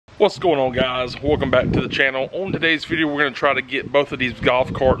What's going on, guys? Welcome back to the channel. On today's video, we're going to try to get both of these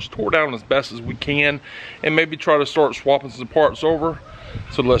golf carts tore down as best as we can and maybe try to start swapping some parts over.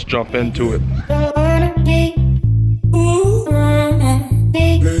 So let's jump into it.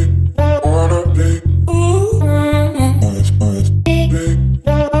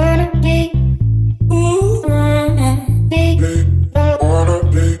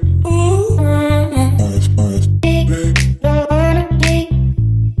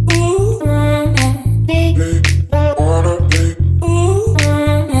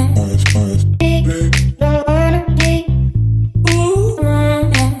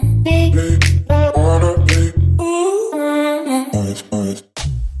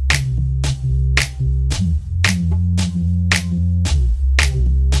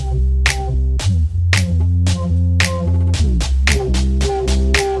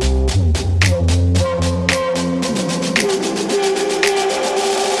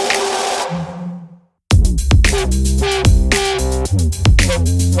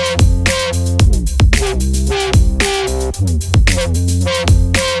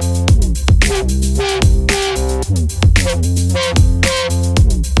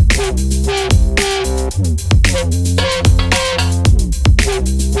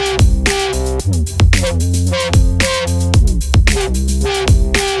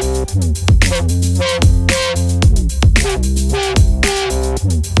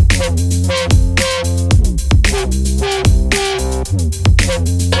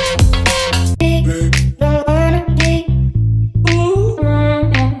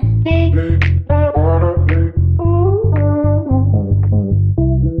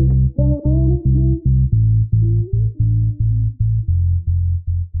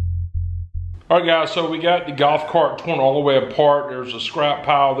 Alright guys, so we got the golf cart torn all the way apart. There's a scrap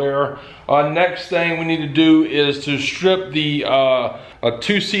pile there. Next thing we need to do is to strip the a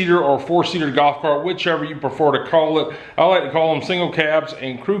two-seater or four-seater golf cart, whichever you prefer to call it. I like to call them single cabs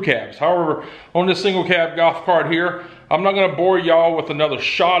and crew cabs. However, on this single cab golf cart here, I'm not going to bore y'all with another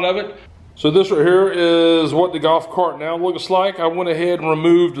shot of it. So this right here is what the golf cart now looks like. I went ahead and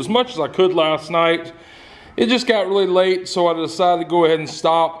removed as much as I could last night. It just got really late, so I decided to go ahead and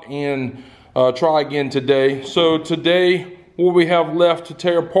stop and try again today. So today, what we have left to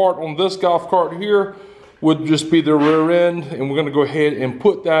tear apart on this golf cart here would just be the rear end, and we're going to go ahead and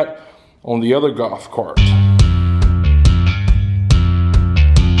put that on the other golf cart.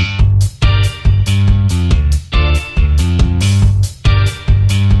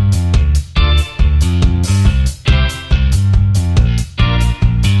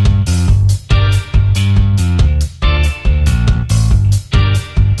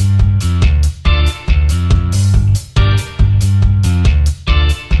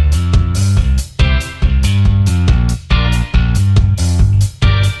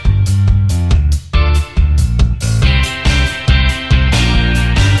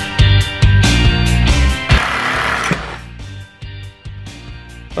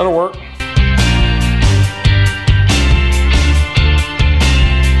 That'll work.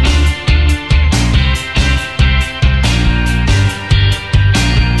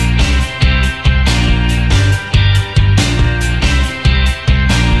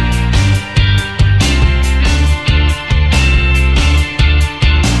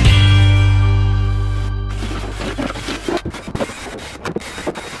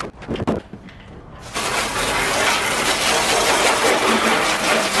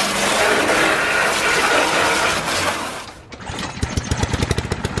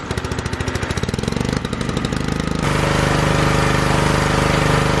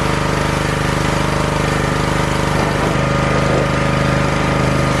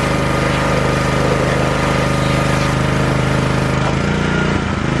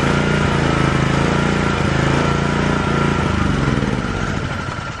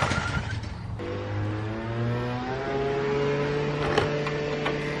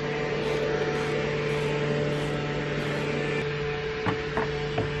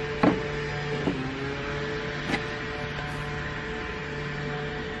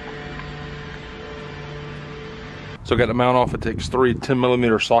 So I got the mount off. It takes three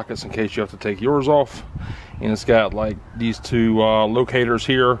 10mm sockets in case you have to take yours off. And it's got like these two locators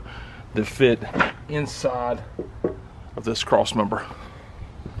here that fit inside of this cross member.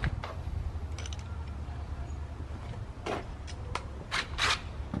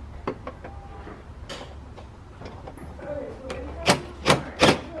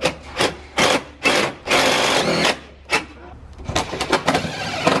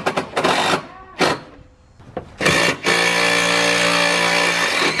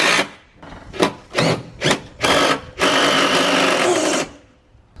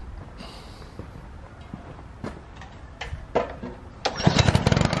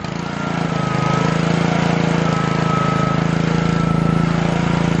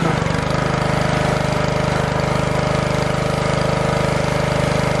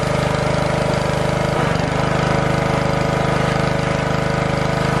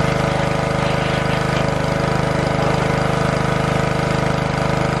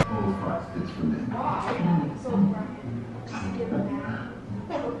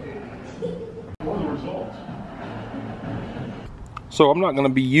 So I'm not going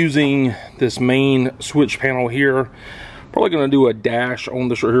to be using this main switch panel here. Probably going to do a dash on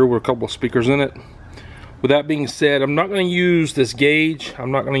this right here with a couple of speakers in it. With that being said, I'm not going to use this gauge. I'm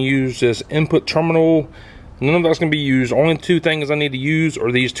not going to use this input terminal. None of that's going to be used. Only two things I need to use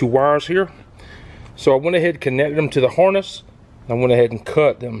are these two wires here. So I went ahead and connected them to the harness. I went ahead and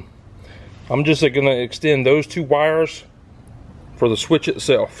cut them. I'm just going to extend those two wires for the switch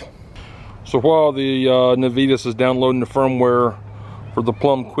itself. So while the Navitas is downloading the firmware for the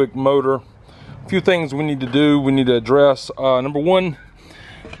Plum Quick motor, a few things we need to do. We need to address number one,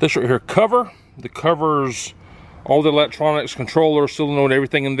 this right here cover. The covers all the electronics, controller, solenoid,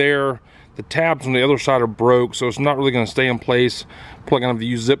 everything in there. The tabs on the other side are broke, so it's not really going to stay in place. Probably going to have to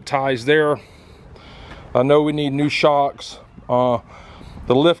use zip ties there. I know we need new shocks. The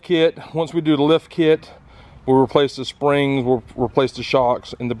lift kit, once we do the lift kit, we'll replace the springs, we'll replace the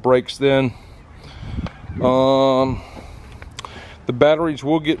shocks and the brakes then. The batteries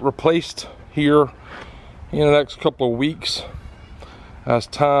will get replaced here in the next couple of weeks as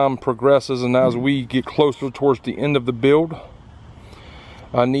time progresses and as we get closer towards the end of the build.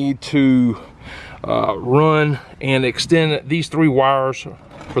 I need to run and extend these three wires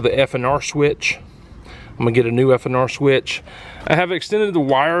for the FNR switch. I'm gonna get a new FNR switch. I have extended the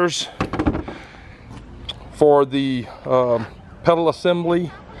wires for the pedal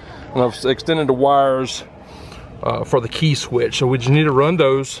assembly, and I've extended the wires for the key switch, so we just need to run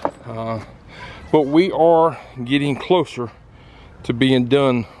those. But we are getting closer to being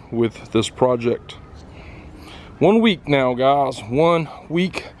done with this project. 1 week now, guys. 1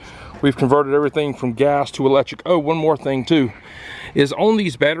 week. We've converted everything from gas to electric. Oh, one more thing too, is on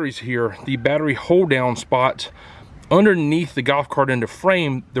these batteries here, the battery hold down spot underneath the golf cart in the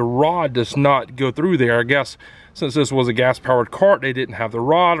frame, the rod does not go through there. I guess since this was a gas powered cart, they didn't have the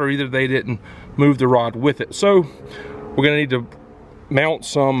rod, or either they didn't move the rod with it. So we're gonna need to mount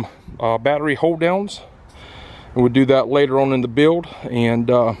some battery hold downs, and we'll do that later on in the build. And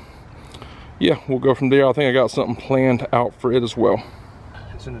yeah, we'll go from there. I think I got something planned out for it as well.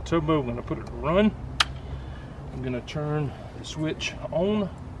 It's in the turbo. I'm gonna put it to run. I'm gonna turn the switch on,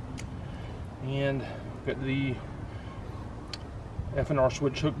 and got the FNR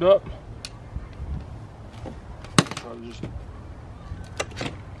switch hooked up. So just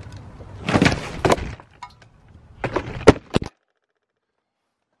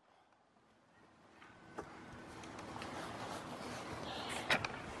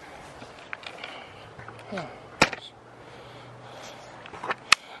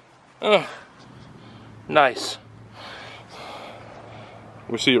nice.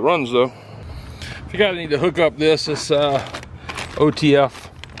 We see it runs though. If you guys need to hook up this OTF,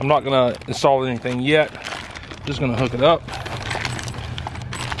 I'm not gonna install anything yet. Just gonna hook it up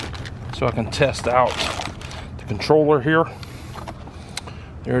so I can test out the controller here.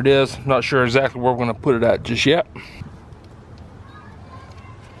 There it is. I'm not sure exactly where we're gonna put it at just yet.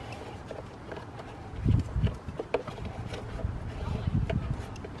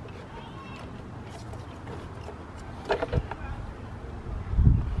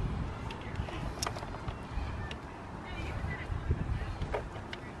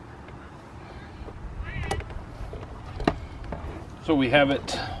 So we have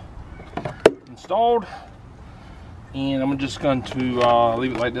it installed, and I'm just going to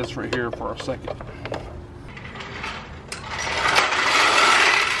leave it like this right here for a second.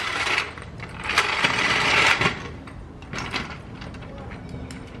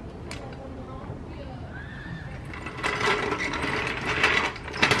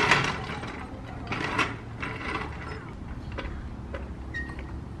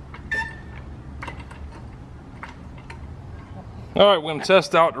 All right, we're gonna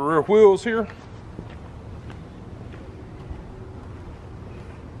test out the rear wheels here.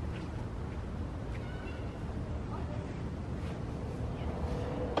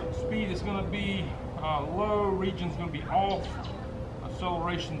 Speed is gonna be low, region's gonna be off,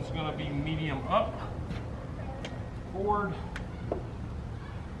 acceleration is gonna be medium up, forward.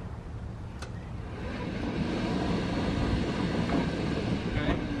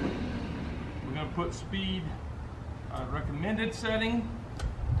 Okay, we're gonna put speed recommended setting.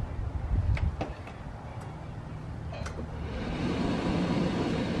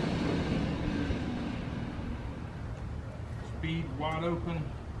 Speed wide open,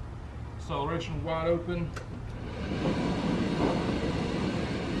 acceleration wide open.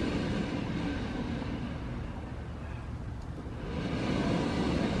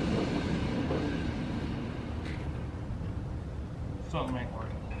 Something ain't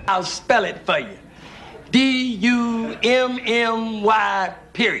working. I'll spell it for you. D-U-M-M-Y,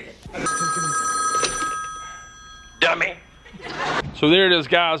 period. Dummy. So there it is,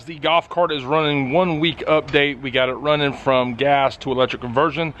 guys. The golf cart is running 1 week update. We got it running from gas to electric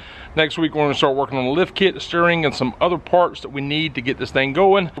conversion. Next week, we're gonna start working on the lift kit, steering, and some other parts that we need to get this thing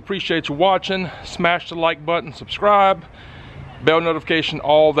going. Appreciate you watching. Smash the like button, subscribe, bell notification,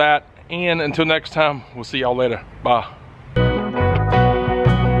 all that. And until next time, we'll see y'all later. Bye.